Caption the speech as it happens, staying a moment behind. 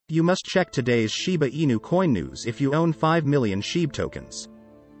You must check today's Shiba Inu coin news if you own 5 million Shib tokens.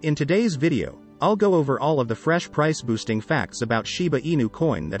 In today's video, I'll go over all of the fresh price-boosting facts about Shiba Inu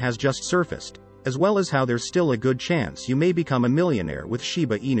coin that has just surfaced, as well as how there's still a good chance you may become a millionaire with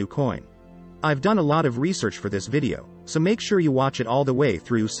Shiba Inu coin. I've done a lot of research for this video, so make sure you watch it all the way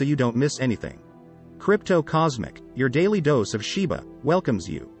through so you don't miss anything. Crypto Cosmic, your daily dose of Shiba, welcomes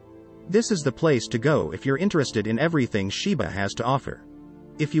you. This is the place to go if you're interested in everything Shiba has to offer.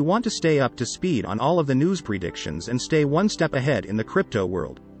 If you want to stay up to speed on all of the news predictions and stay one step ahead in the crypto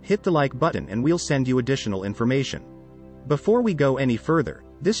world, hit the like button and we'll send you additional information. Before we go any further,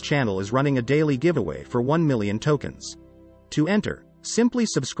 this channel is running a daily giveaway for 1 million tokens. To enter, simply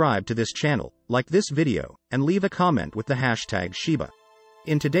subscribe to this channel, like this video, and leave a comment with the hashtag Shiba.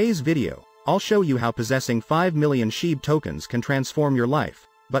 In today's video, I'll show you how possessing 5 million Shib tokens can transform your life,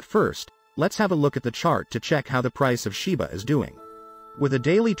 but first, let's have a look at the chart to check how the price of Shiba is doing. With a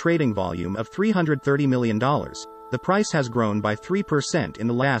daily trading volume of $330 million, the price has grown by 3% in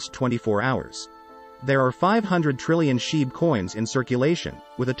the last 24 hours. There are 500 trillion Shib coins in circulation,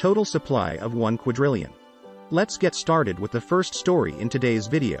 with a total supply of 1 quadrillion. Let's get started with the first story in today's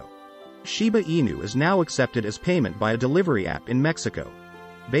video. Shiba Inu is now accepted as payment by a delivery app in Mexico.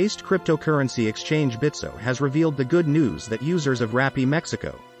 Based cryptocurrency exchange Bitso has revealed the good news that users of Rappi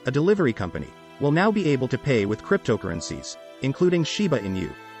Mexico, a delivery company, will now be able to pay with cryptocurrencies, including Shiba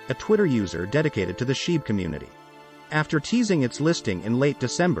Inu, a Twitter user dedicated to the Shib community. After teasing its listing in late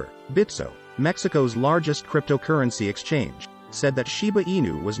December, Bitso, Mexico's largest cryptocurrency exchange, said that Shiba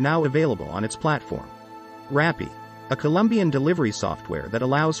Inu was now available on its platform. Rappi, a Colombian delivery software that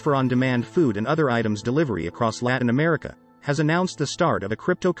allows for on-demand food and other items delivery across Latin America, has announced the start of a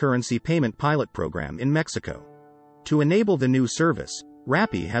cryptocurrency payment pilot program in Mexico. To enable the new service,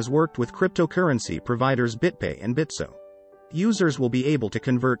 Rappi has worked with cryptocurrency providers BitPay and Bitso. Users will be able to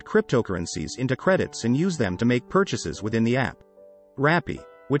convert cryptocurrencies into credits and use them to make purchases within the app. Rappi,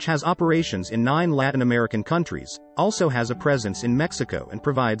 which has operations in 9 Latin American countries, also has a presence in Mexico and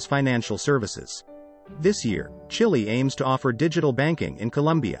provides financial services. This year, Chile aims to offer digital banking in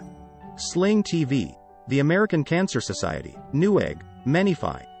Colombia. Sling TV, the American Cancer Society, Newegg,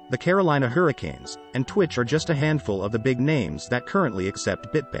 Menify, the Carolina Hurricanes, and Twitch are just a handful of the big names that currently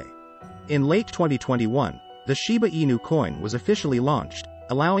accept BitPay. In late 2021, the Shiba Inu coin was officially launched,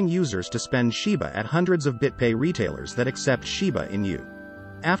 allowing users to spend Shiba at hundreds of BitPay retailers that accept Shiba Inu.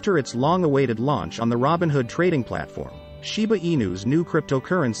 After its long-awaited launch on the Robinhood trading platform, Shiba Inu's new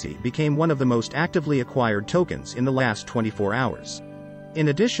cryptocurrency became one of the most actively acquired tokens in the last 24 hours. In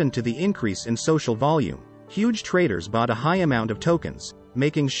addition to the increase in social volume, huge traders bought a high amount of tokens,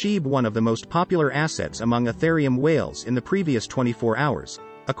 making Shib one of the most popular assets among Ethereum whales in the previous 24 hours,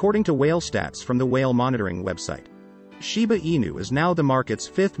 according to whale stats from the whale monitoring website. Shiba Inu is now the market's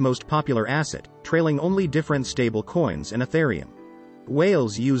 5th most popular asset, trailing only different stable coins and Ethereum.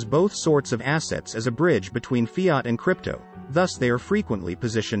 Whales use both sorts of assets as a bridge between fiat and crypto, thus they are frequently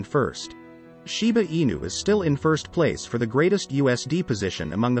positioned first. Shiba Inu is still in first place for the greatest USD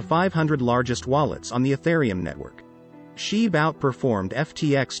position among the 500 largest wallets on the Ethereum network. Shib outperformed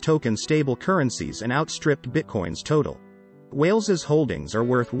FTX token stable currencies and outstripped Bitcoin's total. Whales's holdings are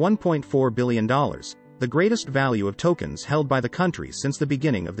worth $1.4 billion, the greatest value of tokens held by the country since the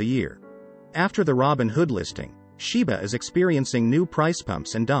beginning of the year. After the Robinhood listing, Shiba is experiencing new price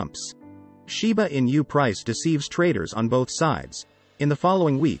pumps and dumps. Shiba Inu price deceives traders on both sides. In the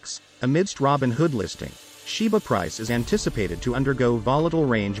following weeks, amidst Robinhood listing, Shiba price is anticipated to undergo volatile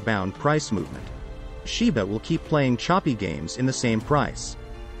range-bound price movement. Shiba will keep playing choppy games in the same price.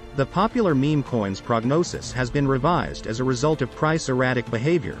 The popular meme coin's prognosis has been revised as a result of price erratic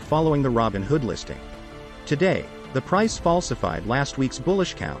behavior following the Robinhood listing. Today, the price falsified last week's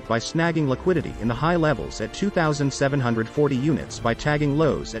bullish count by snagging liquidity in the high levels at 2,740 units by tagging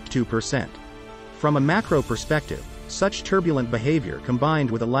lows at 2%. From a macro perspective, such turbulent behavior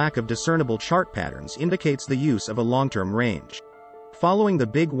combined with a lack of discernible chart patterns indicates the use of a long-term range. Following the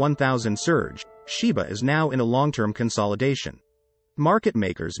big 1,000 surge, Shiba is now in a long-term consolidation. Market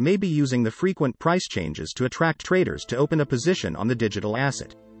makers may be using the frequent price changes to attract traders to open a position on the digital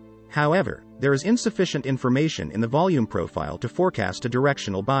asset. However, there is insufficient information in the volume profile to forecast a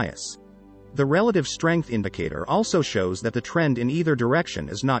directional bias. The relative strength indicator also shows that the trend in either direction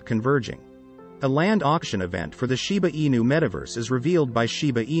is not converging. A land auction event for the Shiba Inu metaverse is revealed by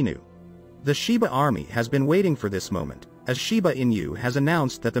Shiba Inu. The Shiba army has been waiting for this moment, as Shiba Inu has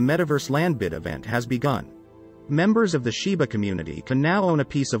announced that the metaverse land bid event has begun. Members of the Shiba community can now own a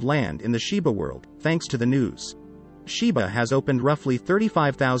piece of land in the Shiba world, thanks to the news. Shiba has opened roughly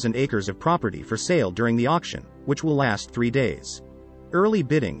 35,000 acres of property for sale during the auction, which will last 3 days. Early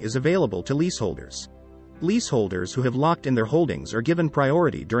bidding is available to leaseholders. Leaseholders who have locked in their holdings are given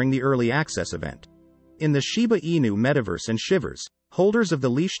priority during the early access event. In the Shiba Inu metaverse and Shivers, holders of the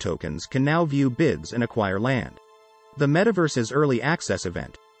leash tokens can now view bids and acquire land. The metaverse's early access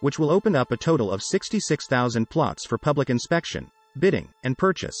event, which will open up a total of 66,000 plots for public inspection, bidding, and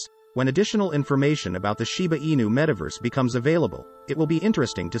purchase. When additional information about the Shiba Inu metaverse becomes available, it will be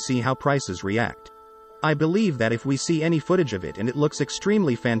interesting to see how prices react. I believe that if we see any footage of it and it looks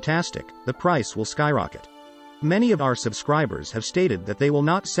extremely fantastic, the price will skyrocket. Many of our subscribers have stated that they will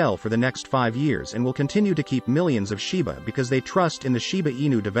not sell for the next 5 years and will continue to keep millions of Shiba because they trust in the Shiba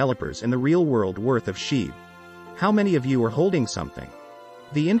Inu developers and the real-world worth of Shib. How many of you are holding something?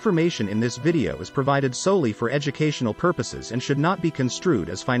 The information in this video is provided solely for educational purposes and should not be construed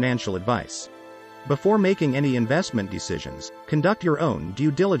as financial advice. Before making any investment decisions, conduct your own due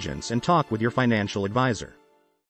diligence and talk with your financial advisor.